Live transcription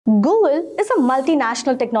Google is a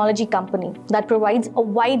multinational technology company that provides a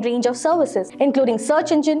wide range of services, including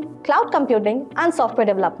search engine, cloud computing, and software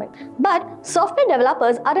development. But software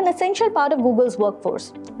developers are an essential part of Google's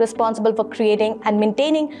workforce, responsible for creating and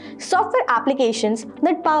maintaining software applications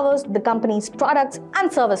that powers the company's products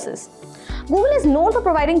and services. Google is known for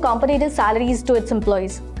providing competitive salaries to its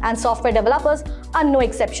employees, and software developers are no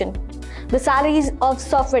exception. The salaries of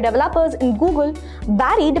software developers in Google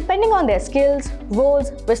vary depending on their skills,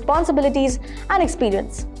 roles, responsibilities, and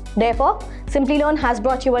experience. Therefore, Simplilearn has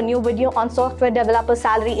brought you a new video on software developer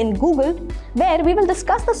salary in Google, where we will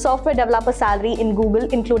discuss the software developer salary in Google,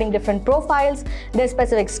 including different profiles, their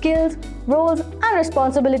specific skills, roles, and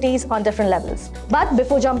responsibilities on different levels. But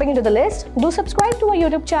before jumping into the list, do subscribe to our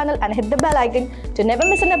YouTube channel and hit the bell icon to never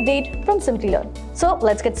miss an update from Simplilearn. So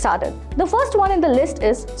let's get started. The first one in the list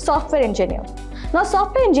is software engineer. Now,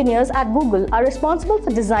 software engineers at Google are responsible for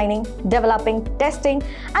designing, developing, testing,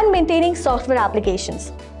 and maintaining software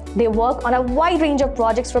applications. They work on a wide range of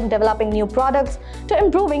projects, from developing new products to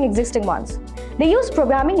improving existing ones. They use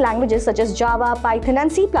programming languages such as Java, Python,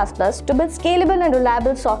 and C++ to build scalable and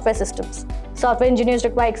reliable software systems. Software engineers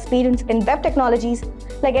require experience in web technologies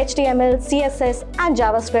like HTML, CSS, and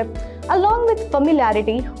JavaScript, along with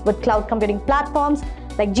familiarity with cloud computing platforms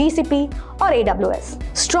like GCP or AWS.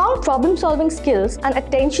 Strong problem-solving skills and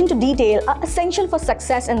attention to detail are essential for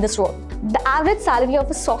success in this role. The average salary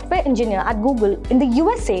of a software engineer at Google in the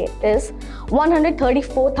USA is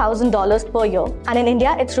 $134,000 per year, and in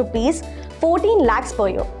India it's rupees 14 lakhs per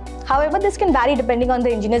year. However, this can vary depending on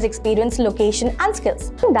the engineer's experience, location, and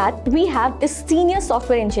skills. That we have is senior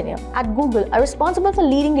software engineer at Google are responsible for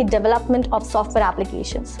leading the development of software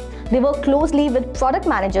applications. They work closely with product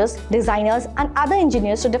managers, designers, and other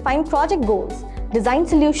engineers to define project goals, design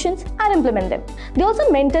solutions, and implement them. They also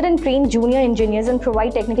mentor and train junior engineers and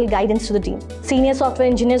provide technical guidance to the team. Senior software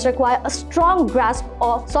engineers require a strong grasp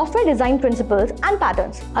of software design principles and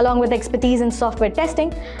patterns, along with expertise in software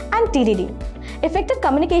testing and TDD. Effective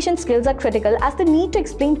communication skills are critical, as they need to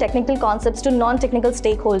explain technical concepts to non-technical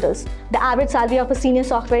stakeholders. The average salary of a senior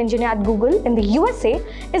software engineer at Google in the USA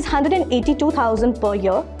is $182,000 per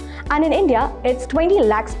year, and in India, it's 20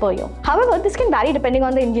 lakhs per year. However, this can vary depending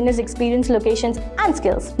on the engineer's experience, locations, and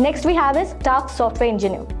skills. Next we have is staff software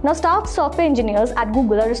engineer. Now, staff software engineers at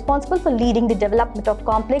Google are responsible for leading the development of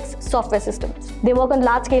complex software systems. They work on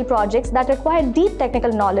large-scale projects that require deep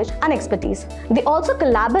technical knowledge and expertise. They also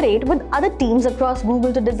collaborate with other teams across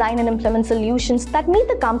Google to design and implement solutions that meet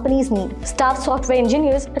the company's needs. Staff software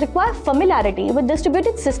engineers require familiarity with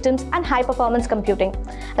distributed systems and high-performance computing,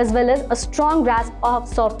 as well as a strong grasp of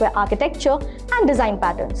software architecture and design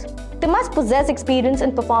patterns. They must possess experience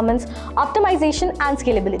in performance, optimization, and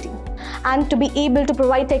scalability, and to be able to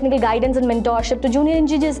provide technical guidance and mentorship to junior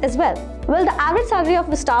engineers as well. Well, the average salary of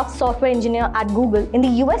a staff software engineer at Google in the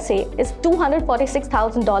USA is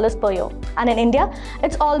 $246,000 per year, and in India,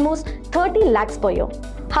 it's almost 30 lakhs per year.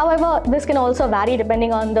 However, this can also vary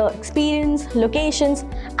depending on the experience, locations,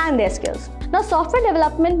 and their skills. Now, software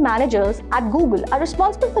development managers at Google are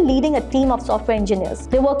responsible for leading a team of software engineers.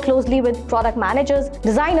 They work closely with product managers,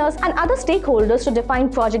 designers, and other stakeholders to define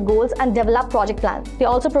project goals and develop project plans. They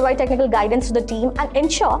also provide technical guidance to the team and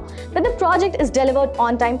ensure that the project is delivered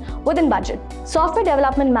on time within budget. Software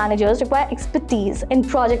development managers require expertise in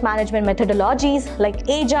project management methodologies like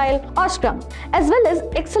Agile or Scrum, as well as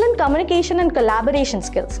excellent communication and collaboration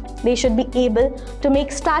skills. They should be able to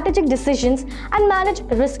make strategic decisions and manage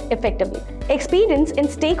risk effectively. Experience in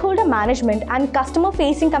stakeholder management and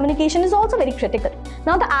customer-facing communication is also very critical.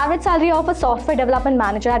 Now, the average salary of a software development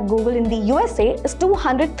manager at Google in the USA is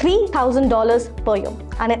 $203,000 per year,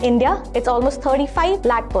 and in India, it's almost 35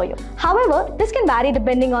 lakh per year. However, this can vary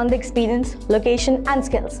depending on the experience, location, and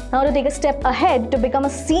skills. Now, to take a step ahead to become a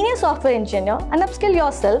senior software engineer and upskill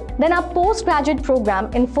yourself, then our postgraduate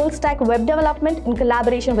program in full-stack web development in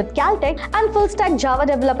collaboration with Caltech and full-stack Java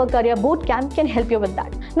Developer Career Bootcamp can help you with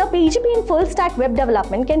that. Now, PGP in full-stack web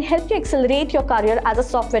development can help you accelerate your career as a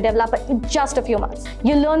software developer in just a few months.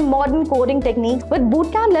 You'll learn modern coding techniques with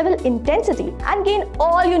bootcamp level intensity and gain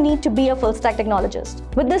all you need to be a full-stack technologist.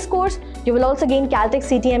 With this course, you will also gain Caltech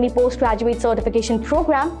CTME postgraduate certification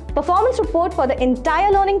program, performance report for the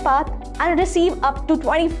entire learning path, and receive up to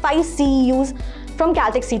 25 CEUs from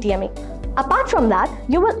Caltech CTME. Apart from that,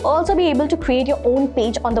 you will also be able to create your own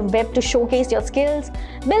page on the web to showcase your skills,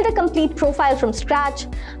 build a complete profile from scratch,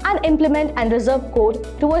 and implement and reserve code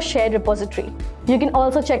to a shared repository. You can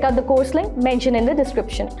also check out the course link mentioned in the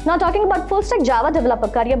description. Now, talking about Full-Stack Java Developer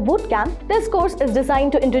Career Bootcamp, this course is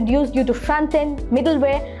designed to introduce you to front-end,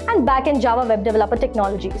 middleware, and back-end Java web developer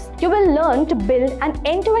technologies. You will learn to build an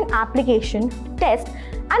end-to-end application, test,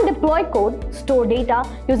 and deploy code, store data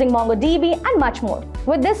using MongoDB, and much more.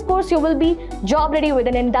 With this course, you will be job ready with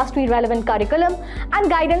an industry-relevant curriculum and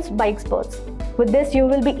guidance by experts. With this, you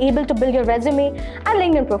will be able to build your resume and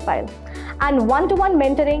LinkedIn profile, and one-to-one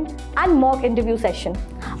mentoring and mock interview session,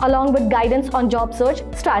 along with guidance on job search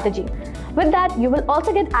strategy. With that, you will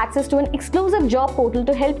also get access to an exclusive job portal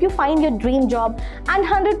to help you find your dream job and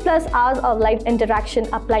 100+ hours of live interaction,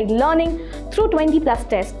 applied learning through 20+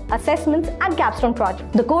 tests, assessments, and capstone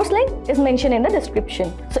projects. The course link is mentioned in the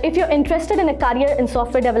description. So if you're interested in a career in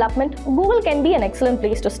software development, Google can be an excellent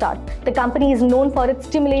place to start. The company is known for its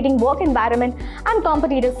stimulating work environment and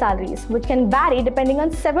competitive salaries, which can vary depending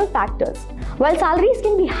on several factors. While salaries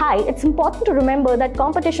can be high, it's important to remember that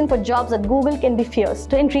competition for jobs at Google can be fierce.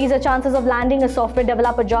 To increase your chances of landing a software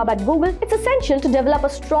developer job at Google, it's essential to develop a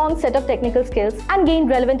strong set of technical skills and gain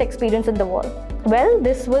relevant experience in the world. Well,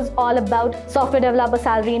 this was all about software developer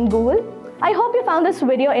salary in Google. I hope you found this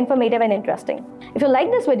video informative and interesting. If you like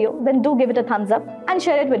this video, then do give it a thumbs up and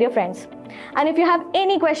share it with your friends. And if you have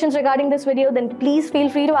any questions regarding this video, then please feel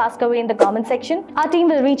free to ask away in the comment section. Our team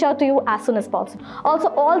will reach out to you as soon as possible. Also,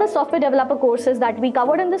 all the software developer courses that we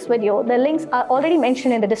covered in this video, their links are already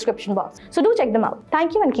mentioned in the description box. So do check them out.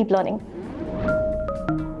 Thank you and keep learning.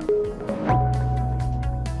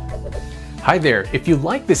 Hi there, if you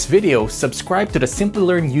like this video, subscribe to the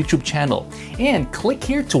Simplilearn YouTube channel and click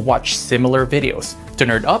here to watch similar videos. To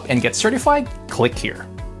nerd up and get certified, click here.